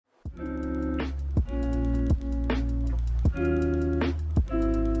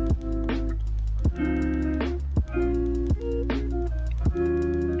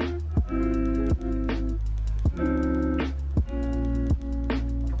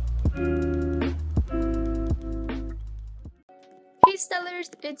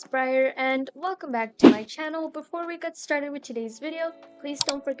it's Briar and welcome back to my channel. Before we get started with today's video, please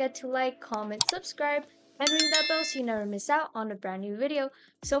don't forget to like, comment, subscribe, and ring that bell so you never miss out on a brand new video.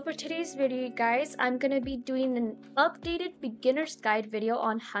 So for today's video, guys, I'm gonna be doing an updated beginner's guide video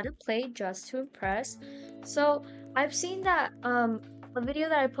on how to play Dress to Impress. So I've seen that a video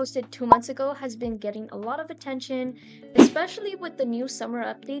that I posted 2 months ago has been getting a lot of attention, especially with the new summer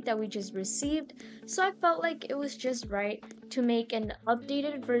update that we just received. So I felt like it was just right to make an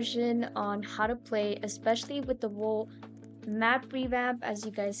updated version on how to play, especially with the whole map revamp, as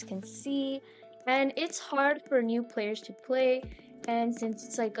you guys can see. And it's hard for new players to play, and since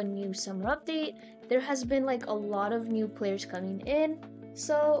it's like a new summer update, there has been like a lot of new players coming in.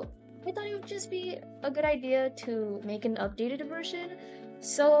 So I thought it would just be a good idea to make an updated version.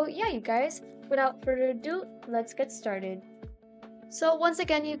 So yeah, you guys, without further ado, let's get started. So once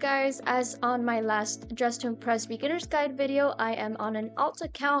again, you guys, as on my last Dress to Impress beginner's guide video, I am on an alt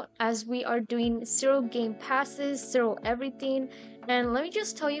account as we are doing 0 game passes, 0 everything. And let me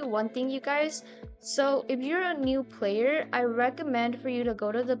just tell you one thing, you guys. So if you're a new player, I recommend for you to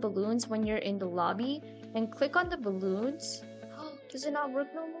go to the balloons when you're in the lobby and click on the balloons. Does it not work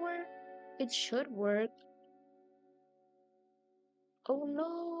no more? It should work. Oh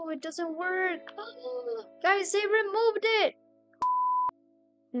no, it doesn't work. Guys, they removed it.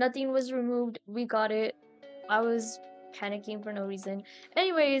 Nothing was removed. We got it. I was panicking for no reason.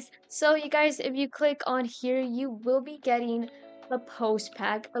 Anyways, so you guys, if you click on here, you will be getting a post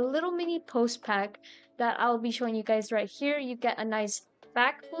pack, a little mini post pack that I'll be showing you guys right here. You get a nice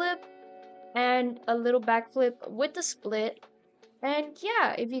backflip and a little backflip with the split. And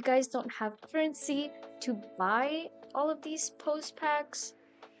yeah, if you guys don't have currency to buy all of these post packs,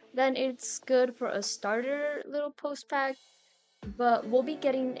 then it's good for a starter little post pack, but we'll be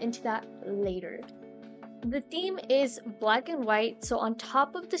getting into that later. The theme is black and white, so on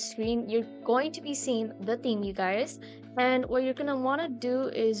top of the screen, you're going to be seeing the theme, you guys. And what you're gonna wanna do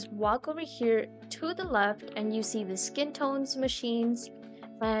is walk over here to the left and you see the skin tones machines,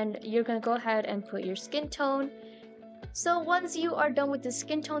 and you're gonna go ahead and put your skin tone. So once you are done with the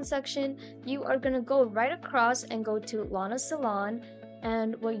skin tone section, you are gonna go right across and go to Lana Salon.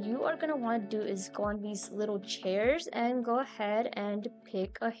 And what you are gonna want to do is go on these little chairs and go ahead and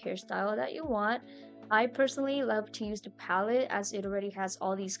pick a hairstyle that you want. I personally love to use the palette as it already has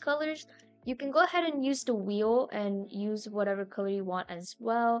all these colors. You can go ahead and use the wheel and use whatever color you want as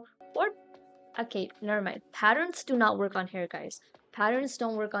well. Or, okay, never mind. Patterns do not work on hair, guys. Patterns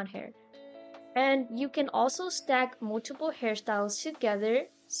don't work on hair. And you can also stack multiple hairstyles together.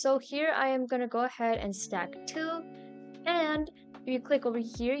 So here I am gonna go ahead and stack 2. And if you click over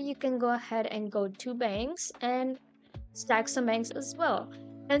here, you can go ahead and go to bangs and stack some bangs as well.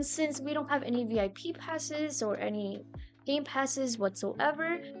 And since we don't have any VIP passes or any game passes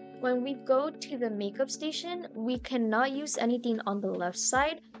whatsoever, when we go to the makeup station, we cannot use anything on the left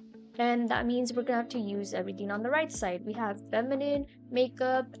side. And that means we're gonna have to use everything on the right side. We have feminine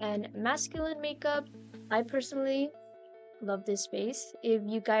makeup and masculine makeup. I personally love this space. If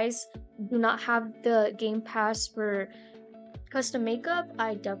you guys do not have the game pass for custom makeup,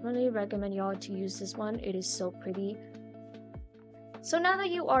 I definitely recommend y'all to use this one. It is so pretty. So now that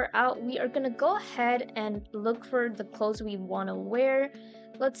you are out, we are gonna go ahead and look for the clothes we want to wear.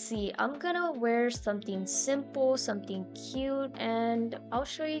 Let's see, I'm gonna wear something simple, something cute, and I'll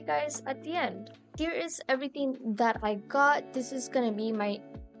show you guys at the end. Here is everything that I got. This is gonna be my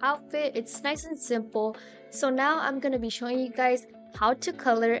outfit. It's nice and simple. So now I'm gonna be showing you guys how to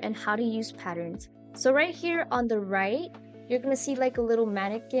color and how to use patterns. So right here on the right, you're gonna see like a little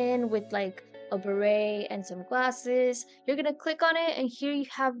mannequin with like a beret and some glasses. You're gonna click on it and here you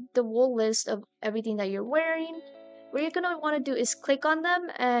have the whole list of everything that you're wearing. What you're gonna want to do is click on them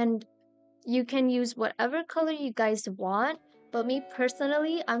and you can use whatever color you guys want. But me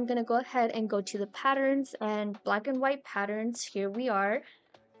personally, I'm gonna go ahead and go to the patterns and black and white patterns. Here we are.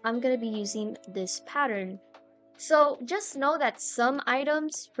 I'm gonna be using this pattern. So just know that some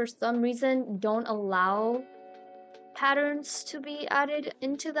items for some reason don't allow patterns to be added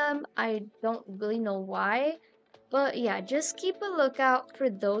into them. I don't really know why, but yeah, just keep a lookout for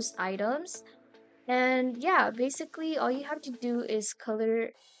those items. And yeah, basically all you have to do is color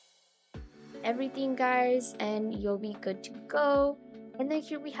everything, guys, and you'll be good to go. And then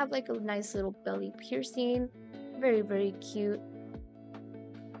here we have like a nice little belly piercing, very cute.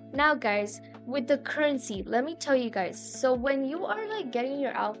 Now guys, with the currency, let me tell you guys, so when you are like getting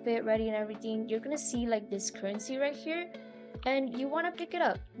your outfit ready and everything, you're gonna see like this currency right here, and you want to pick it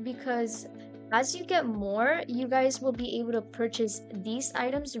up because as you get more, you guys will be able to purchase these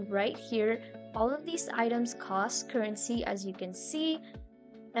items right here. All of these items cost currency, as you can see.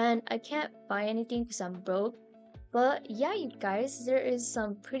 and I can't buy anything because I'm broke. But yeah, you guys, there is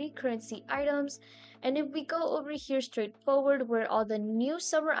some pretty currency items. And if we go over here straight forward where all the new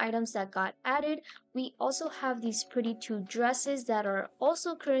summer items that got added, we also have these pretty two dresses that are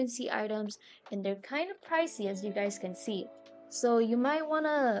also currency items, and they're kind of pricey as you guys can see. So you might want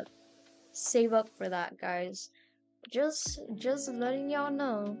to save up for that, guys. Just letting y'all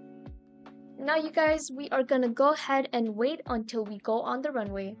know. Now you guys, we are gonna go ahead and wait until we go on the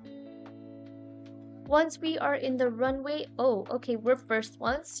runway. Once we are in the runway, oh, okay, we're first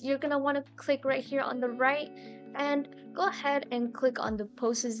ones. You're gonna want to click right here on the right and go ahead and click on the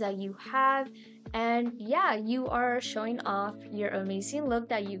poses that you have. And yeah, you are showing off your amazing look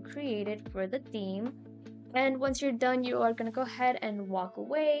that you created for the theme. And once you're done, you are gonna go ahead and walk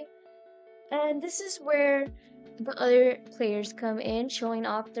away. And this is where the other players come in, showing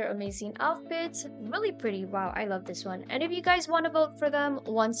off their amazing outfits. Really pretty. Wow, I love this one. And if you guys want to vote for them,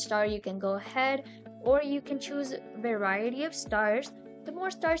 1 star, you can go ahead, or you can choose a variety of stars. The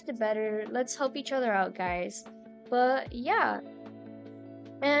more stars, the better. Let's help each other out, guys. But yeah.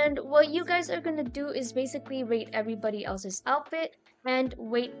 And what you guys are gonna do is basically rate everybody else's outfit and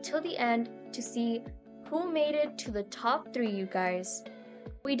wait till the end to see who made it to the top 3, you guys.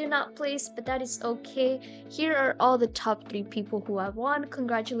 We did not place, but that is okay. Here are all the top 3 people who have won.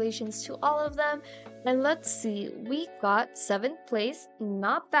 Congratulations to all of them. And let's see, we got 7th place,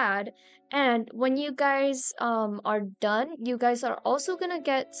 not bad. And when you guys are done, you guys are also gonna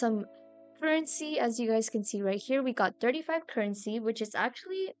get some currency. As you guys can see right here, we got 35 currency, which is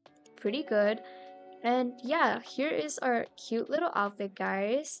actually pretty good. And yeah, here is our cute little outfit,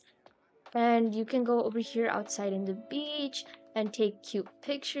 guys. And you can go over here outside in the beach and take cute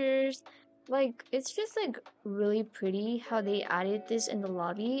pictures. Like, it's just like really pretty how they added this in the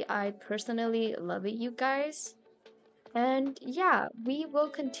lobby. I personally love it, you guys. And yeah, we will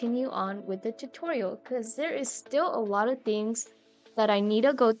continue on with the tutorial because there is still a lot of things that I need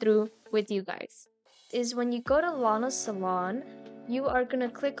to go through with you guys. Is when you go to Lana's salon, you are gonna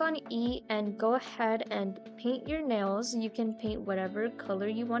click on E and go ahead and paint your nails. You can paint whatever color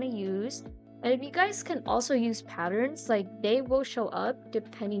you want to use. And if you guys can also use patterns, like they will show up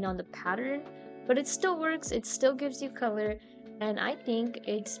depending on the pattern, but it still works, it still gives you color, and I think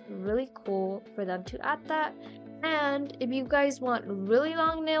it's really cool for them to add that. And if you guys want really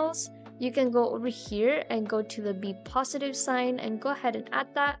long nails, you can go over here and go to the be positive sign and go ahead and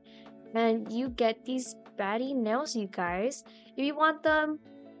add that, and you get these baddie nails, you guys. If you want them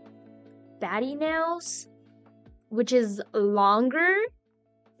baddie nails, which is longer,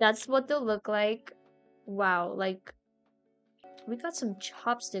 that's what they'll look like. Wow, like we got some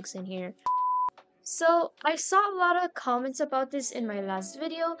chopsticks in here. So I saw a lot of comments about this in my last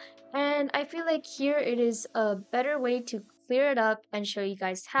video, and I feel like here it is a better way to clear it up and show you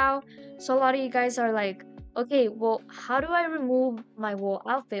guys how. So a lot of you guys are like, okay, well, how do I remove my wool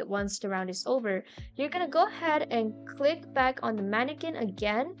outfit once the round is over? You're gonna go ahead and click back on the mannequin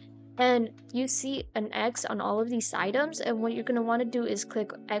again, and you see an X on all of these items, and what you're gonna want to do is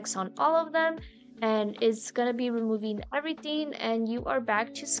click X on all of them, and it's gonna be removing everything, and you are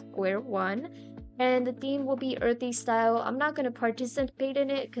back to square one. And the theme will be earthy style. I'm not going to participate in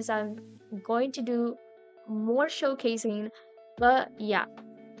it because I'm going to do more showcasing, but yeah.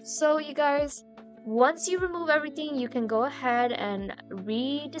 So you guys, once you remove everything, you can go ahead and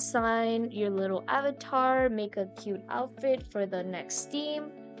redesign your little avatar, make a cute outfit for the next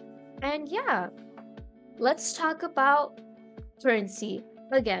theme. And yeah, let's talk about currency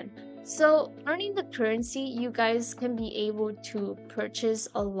again. So earning the currency, you guys can be able to purchase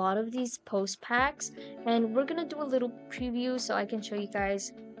a lot of these post packs, and we're gonna do a little preview so I can show you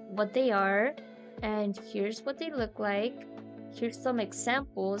guys what they are. And here's what they look like. Here's some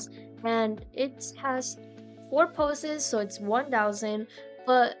examples, and it has 4 poses, so it's 1,000.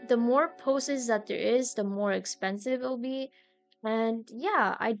 But the more poses that there is, the more expensive it'll be. And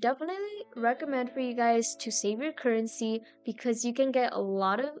yeah, I definitely recommend for you guys to save your currency because you can get a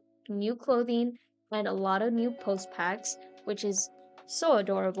lot of new clothing and a lot of new post packs, which is so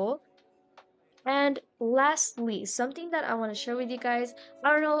adorable. And lastly, something that I want to share with you guys.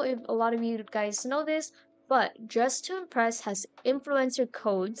 I don't know if a lot of you guys know this, but Dress to Impress has influencer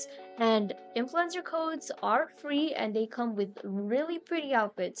codes, and influencer codes are free and they come with really pretty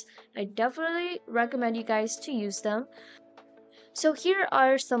outfits. I definitely recommend you guys to use them. So here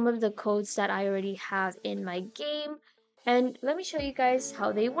are some of the codes that I already have in my game, and let me show you guys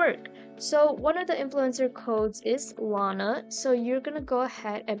how they work. So one of the influencer codes is Lana, so you're gonna go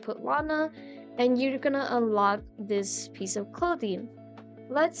ahead and put Lana and you're gonna unlock this piece of clothing.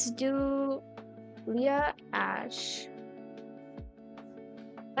 Let's do Leah Ash.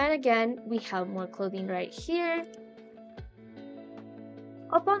 And again, we have more clothing right here.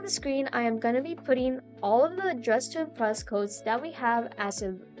 Up on the screen, I am going to be putting all of the Dress to Impress codes that we have as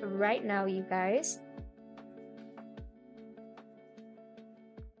of right now, you guys.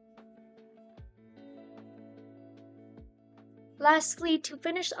 Lastly, to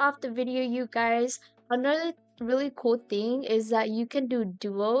finish off the video, you guys, another really cool thing is that you can do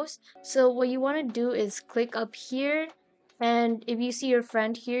duos. So what you want to do is click up here, and if you see your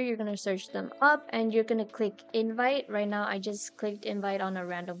friend here, you're going to search them up and you're going to click invite. Right now I just clicked invite on a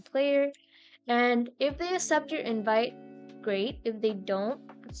random player, and if they accept your invite, great. If they don't,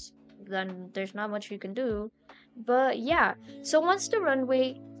 then there's not much you can do. But yeah, so once the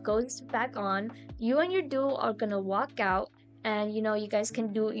runway goes back on, you and your duo are gonna walk out, and you guys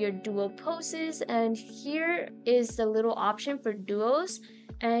can do your duo poses. And here is the little option for duos,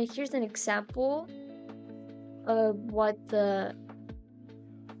 and here's an example of what the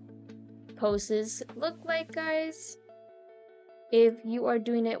poses look like, guys. If you are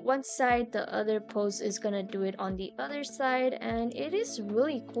doing it one side, the other pose is gonna do it on the other side, and it is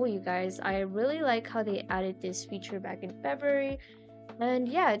really cool, you guys. I really like how they added this feature back in February, and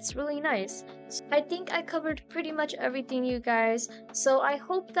yeah, it's really nice. I think I covered pretty much everything, you guys, so I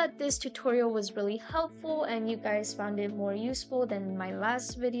hope that this tutorial was really helpful and you guys found it more useful than my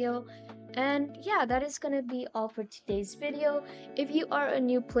last video. And yeah, that is gonna be all for today's video. If you are a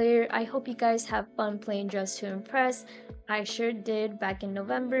new player, I hope you guys have fun playing Dress to Impress. I sure did back in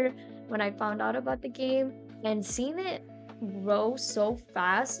November when I found out about the game, and seeing it grow so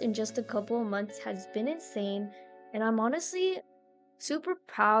fast in just a couple of months has been insane. And I'm honestly super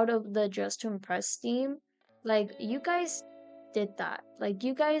proud of the Dress to Impress team. Like, you guys did that. Like,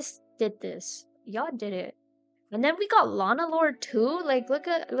 you guys did this. Y'all did it. And then we got Lana Lord too. Like, look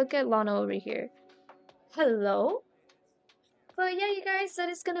at Lana over here. Hello. But yeah, you guys, that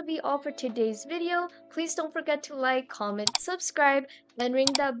is gonna be all for today's video. Please don't forget to like, comment, subscribe, and ring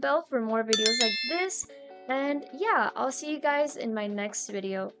that bell for more videos like this. And yeah, I'll see you guys in my next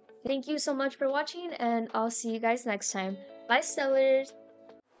video. Thank you so much for watching, and I'll see you guys next time. Bye, Stellars!